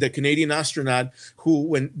is the Canadian astronaut who,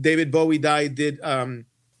 when David Bowie died, did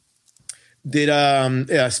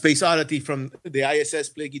Space Oddity from the ISS,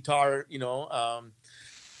 play guitar,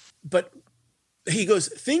 but he goes,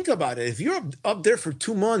 think about it. If you're up there for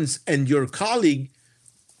 2 months and your colleague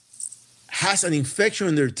has an infection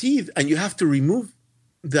in their teeth and you have to remove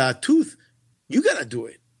the tooth, you got to do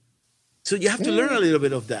it. So you have to learn a little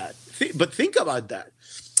bit of that. But think about that.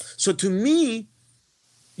 So to me,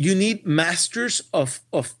 you need masters of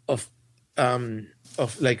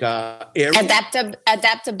like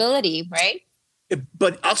adaptability, right?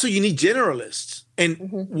 But also you need generalists.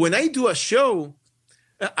 And when I do a show,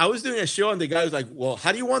 I was doing a show and the guy was like, well,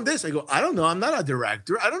 how do you want this? I go, I don't know. I'm not a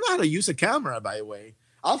director. I don't know how to use a camera, by the way.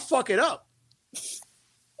 I'll fuck it up.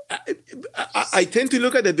 I tend to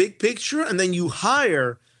look at the big picture, and then you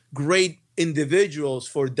hire great individuals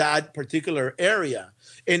for that particular area.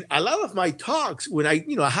 And a lot of my talks, when I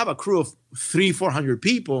have a crew of 300-400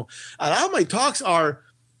 people, a lot of my talks are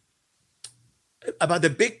about the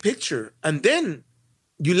big picture. And then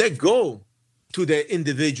you let go to the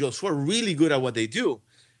individuals who are really good at what they do.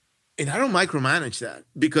 And I don't micromanage that,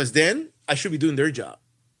 because then I should be doing their job.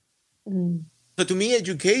 So to me,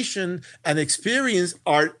 education and experience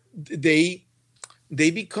they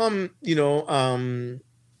become,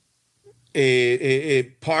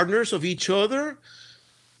 partners of each other.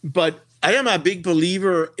 But I am a big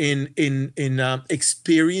believer in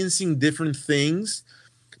experiencing different things,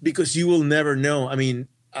 because you will never know. I mean,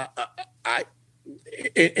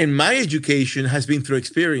 and my education has been through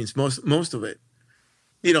experience, most of it.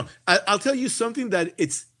 I'll tell you something that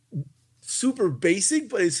it's super basic,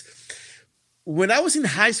 but it's when I was in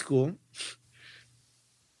high school,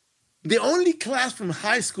 the only class from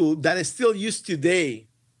high school that is still used today,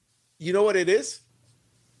 you know what it is?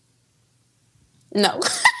 No.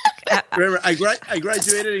 Remember, I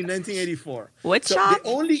graduated in 1984. Woodshop? The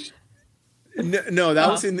only no, that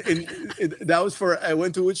was that was for, I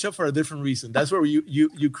went to woodshop for a different reason. That's where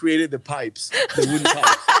you created the pipes, the wooden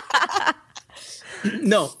pipes.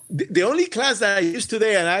 No, the only class that I used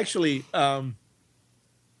today, and actually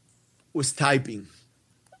was typing.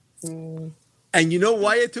 And you know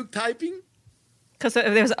why I took typing? Because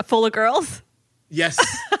there was full of girls? Yes.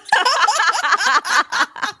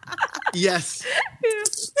 Yes.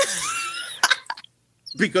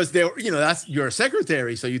 Because that's you're a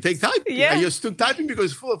secretary, so you take typing. Yeah. I just took typing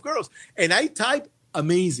because it's full of girls. And I type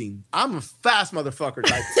amazing. I'm a fast motherfucker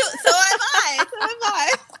typing. So am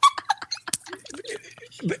I.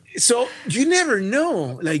 So you never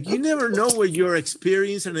know. Like, you never know where your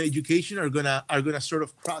experience and education are gonna sort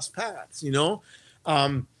of cross paths,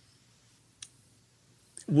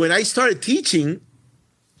 When I started teaching,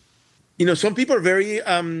 some people are very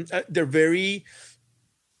they're very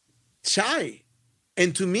shy.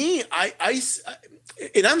 And to me,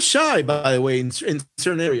 and I'm shy, by the way, in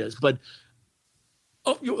certain areas, but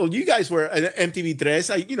you guys were at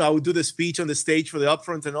MTV3. I would do the speech on the stage for the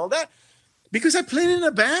upfront and all that, because I played in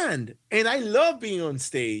a band and I love being on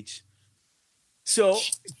stage. So,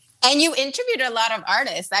 and you interviewed a lot of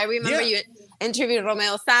artists. I remember you interviewed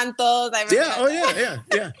Romeo Santos.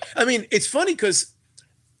 Yeah. I mean, it's funny because,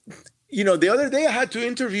 the other day I had to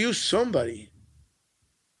interview somebody,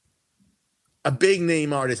 a big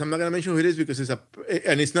name artist. I'm not going to mention who it is because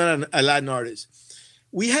it's not a Latin artist.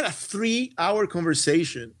 We had a 3-hour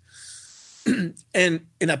conversation. And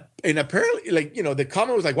apparently, the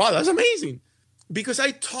comment was like, wow, that's amazing. Because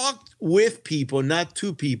I talked with people, not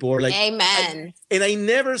to people. Amen. And I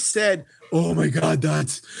never said, oh my God,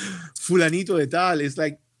 that's fulanito de tal. It's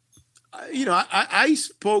like, I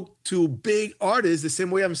spoke to big artists the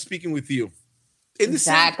same way I'm speaking with you. In the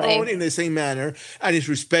same tone, in the same manner, and it's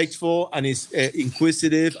respectful, and it's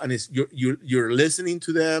inquisitive, and it's you're listening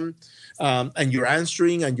to them, and you're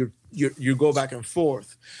answering, and you go back and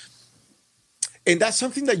forth. And that's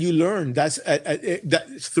something that you learn. That's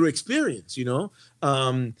through experience,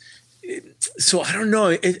 So I don't know.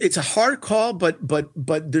 It's a hard call, but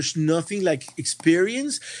there's nothing like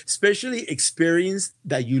experience, especially experience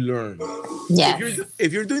that you learn. Yeah.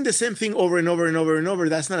 If you're doing the same thing over and over and over and over,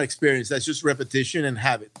 that's not experience. That's just repetition and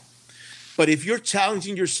habit. But if you're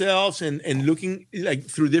challenging yourselves and looking like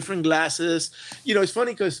through different glasses, it's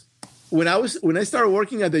funny because when I started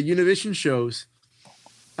working at the Univision shows,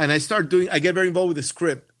 and I get very involved with the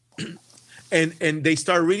script, and they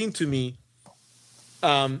start reading to me.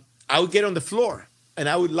 I would get on the floor and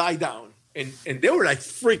I would lie down And they were like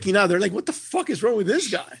freaking out. They're like, what the fuck is wrong with this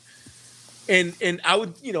guy? And I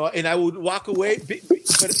would, you know, and I would walk away, but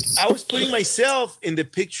I was putting myself in the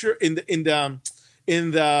picture, in the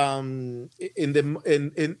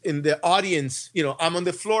audience. You know, I'm on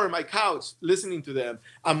the floor in my couch listening to them.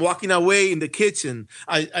 I'm walking away in the kitchen.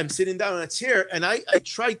 I'm sitting down in a chair, and I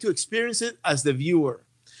try to experience it as the viewer.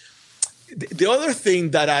 The other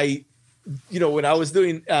thing that I, you know, when I was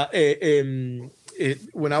doing,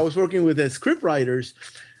 when I was working with the script writers,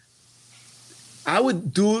 I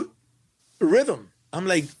would do rhythm. I'm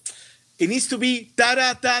like, it needs to be da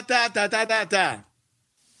da da da da da da da,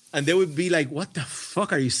 and they would be like, "What the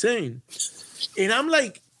fuck are you saying?" And I'm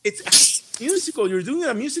like, "It's musical. You're doing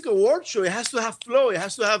a music award show. It has to have flow. It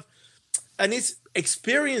has to have," and it's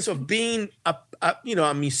experience of being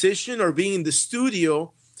a musician or being in the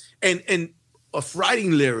studio, and of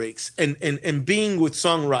writing lyrics and being with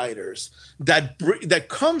songwriters that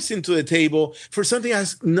comes into the table for something that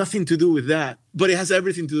has nothing to do with that, but it has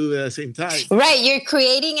everything to do with it at the same time. Right. You're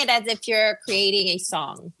creating it as if you're creating a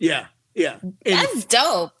song. Yeah. Yeah. That's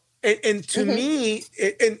dope. And to me,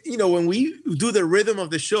 and you know, when we do the rhythm of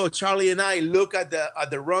the show, Charlie and I look at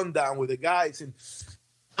the rundown with the guys, and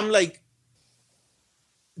I'm like,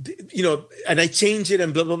 you know, and I change it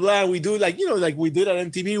and blah blah blah. We do like, you know, like we did at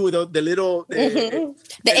MTV with the little the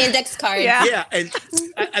index card. Yeah. And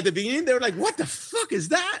at the beginning they were like, "What the fuck is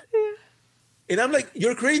that?" And I'm like,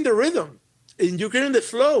 "You're creating the rhythm, and you're creating the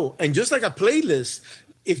flow, and just like a playlist,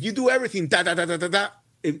 if you do everything da da da da da da,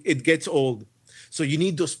 it gets old. So you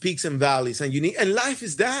need those peaks and valleys, and life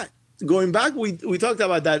is that. Going back, we talked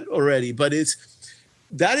about that already, but it's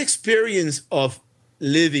that experience of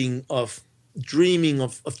living, of dreaming,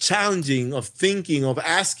 of challenging, of thinking, of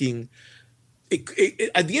asking.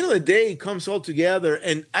 It, at the end of the day, it comes all together.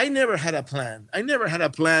 And I never had a plan.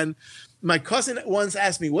 My cousin once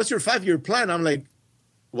asked me, "What's your 5-year plan?" I'm like,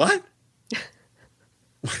 "What?"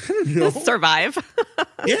 No. Survive.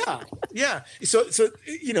 Yeah. So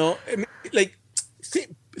you know, I mean, like,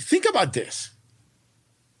 think about this.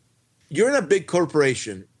 You're in a big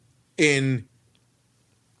corporation in.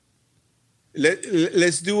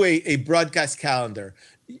 Let's do a broadcast calendar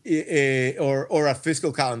or a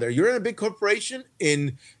fiscal calendar. You're in a big corporation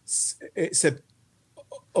in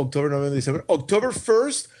October, November, December, October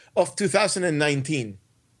 1st of 2019.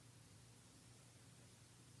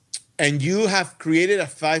 And you have created a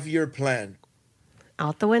 5-year plan.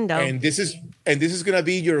 Out the window. And this is going to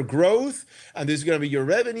be your growth, and this is going to be your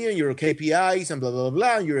revenue and your KPIs and blah, blah, blah,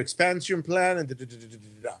 blah, and your expansion plan and da, da, da, da, da,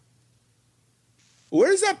 da.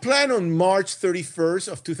 Where is that plan on March 31st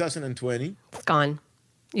of 2020? It's gone.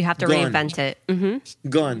 You have to reinvent it. Mm-hmm.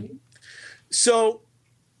 Gone. So,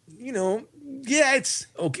 you know, yeah, it's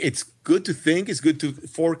okay. It's good to think. It's good to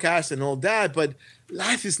forecast and all that. But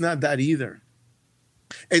life is not that either.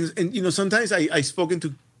 And you know, sometimes I've spoken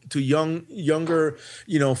to younger,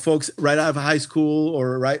 you know, folks right out of high school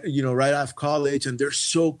or right out of college, and they're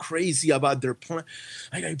so crazy about their plan.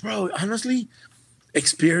 I'm like, bro, honestly,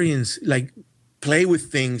 experience, like, play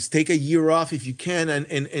with things, take a year off if you can,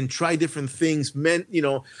 and try different things.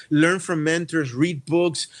 Learn from mentors, read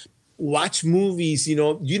books, watch movies. You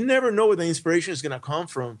know, you never know where the inspiration is going to come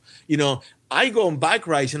from. You know, I go on bike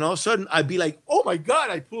rides, and all of a sudden I'd be like, "Oh my God,"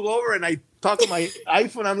 I pull over and I talk on my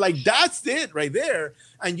iPhone. I'm like, "That's it right there."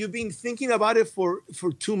 And you've been thinking about it for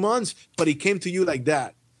 2 months, but it came to you like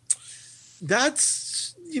that.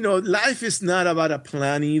 That's, you know, life is not about a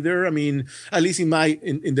plan either. I mean, at least in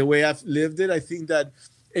the way I've lived it, I think that,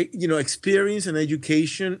 you know, experience and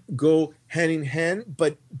education go hand in hand,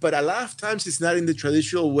 but a lot of times it's not in the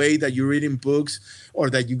traditional way that you read in books or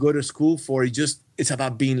that you go to school for. It's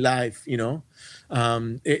about being live, you know,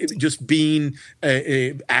 just being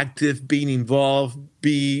active, being involved,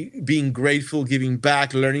 being grateful, giving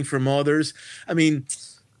back, learning from others. I mean,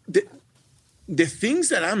 the things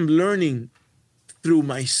that I'm learning through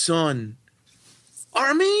my son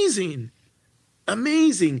are amazing.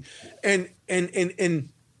 And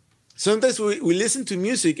sometimes we listen to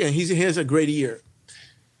music and he has a great ear.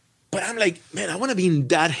 But I'm like, man, I want to be in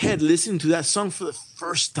that head listening to that song for the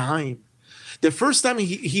first time. The first time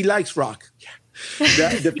he likes rock.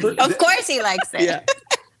 Of course he likes it. Yeah.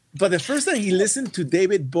 But the first time he listened to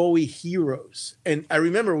David Bowie Heroes, and I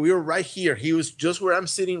remember we were right here. He was just where I'm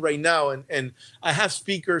sitting right now, and I have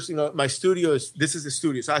speakers. You know, my studio this is the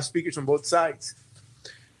studio, so I have speakers on both sides.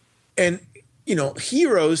 And you know,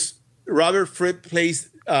 Heroes, Robert Fripp plays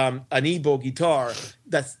an EBow guitar.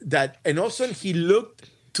 And all of a sudden he looked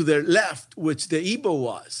to the left, which the EBow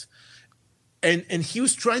was, and he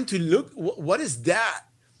was trying to look. What is that?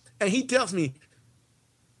 And he tells me,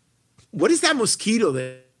 "What is that mosquito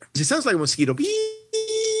there?" It sounds like a mosquito. Looking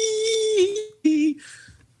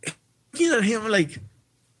at him, I'm like,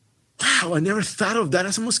 wow, I never thought of that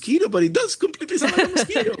as a mosquito, but it does completely sound like a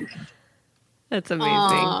mosquito. That's amazing.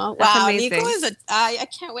 Wow, amazing. Nico is I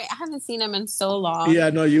can't wait. I haven't seen him in so long. Yeah,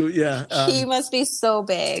 no, he must be so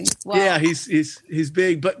big. Wow. Yeah, he's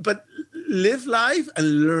big, but live life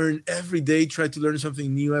and learn every day. Try to learn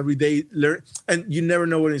something new every day. Learn, and you never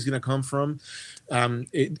know where it's going to come from.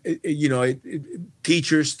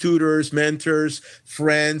 Teachers, tutors, mentors,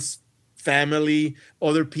 friends, family,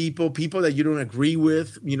 other people that you don't agree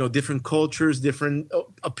with. Different cultures, different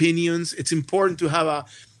opinions. It's important to have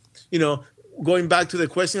going back to the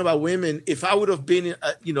question about women, if I would have been,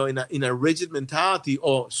 in a rigid mentality,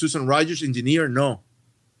 Susan Rogers, engineer, no.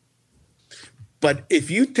 But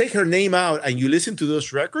if you take her name out and you listen to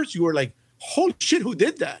those records, you are like, holy shit, who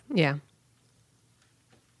did that? Yeah.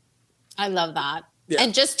 I love that. Yeah.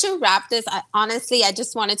 And just to wrap this, I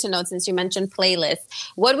just wanted to know, since you mentioned playlists,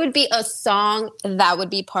 what would be a song that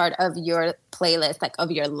would be part of your playlist, like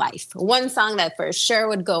of your life? One song that for sure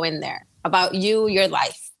would go in there about you, your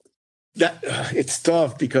life. It's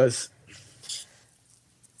tough because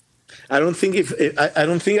I don't think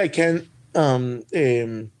I can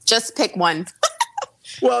just pick one.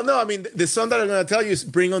 Well, no, I mean the song that I'm going to tell you is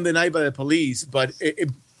 "Bring on the Night" by The Police, but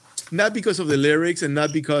not because of the lyrics and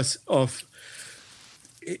not because of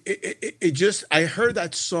it. Just I heard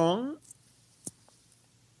that song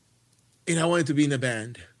and I wanted to be in a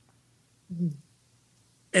band,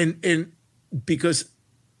 and because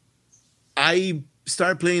I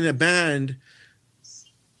started playing a band,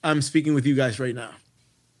 I'm speaking with you guys right now.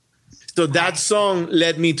 So that song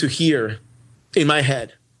led me to here in my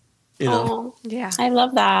head. Oh, yeah. I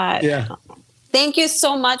love that. Yeah. Thank you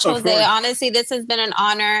so much, Jose. Honestly, this has been an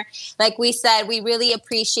honor. Like we said, we really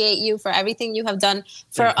appreciate you for everything you have done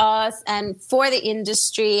for us and for the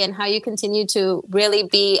industry, and how you continue to really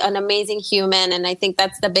be an amazing human. And I think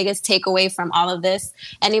that's the biggest takeaway from all of this.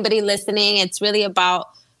 Anybody listening, it's really about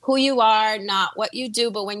who you are, not what you do,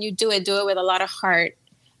 but when you do it with a lot of heart.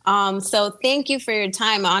 So thank you for your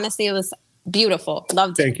time. Honestly, it was beautiful.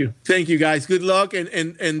 Loved it. Thank you guys. Good luck and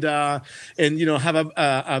have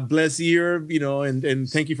a blessed year, and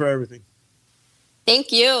thank you for everything.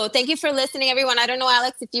 Thank you for listening, everyone. I don't know,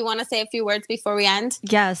 Alex, if you want to say a few words before we end.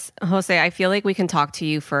 Yes, Jose, I feel like we can talk to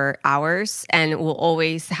you for hours and we'll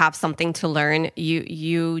always have something to learn.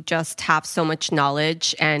 You just have so much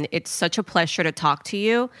knowledge, and it's such a pleasure to talk to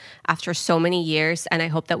you after so many years. And I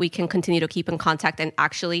hope that we can continue to keep in contact and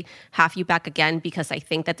actually have you back again, because I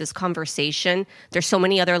think that this conversation, there's so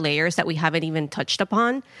many other layers that we haven't even touched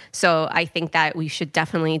upon. So I think that we should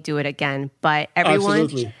definitely do it again. But everyone...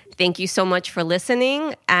 Absolutely. Thank you so much for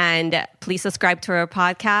listening, and please subscribe to our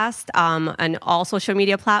podcast on all social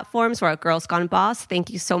media platforms. We're at Girls Gone Boss. Thank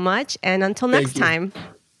you so much, and until next time.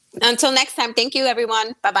 Until next time, thank you,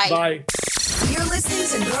 everyone. Bye-bye. Bye. You're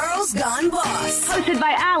listening to Girls Gone Boss, hosted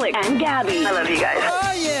by Alex and Gabby. I love you guys.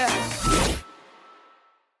 Oh, yeah.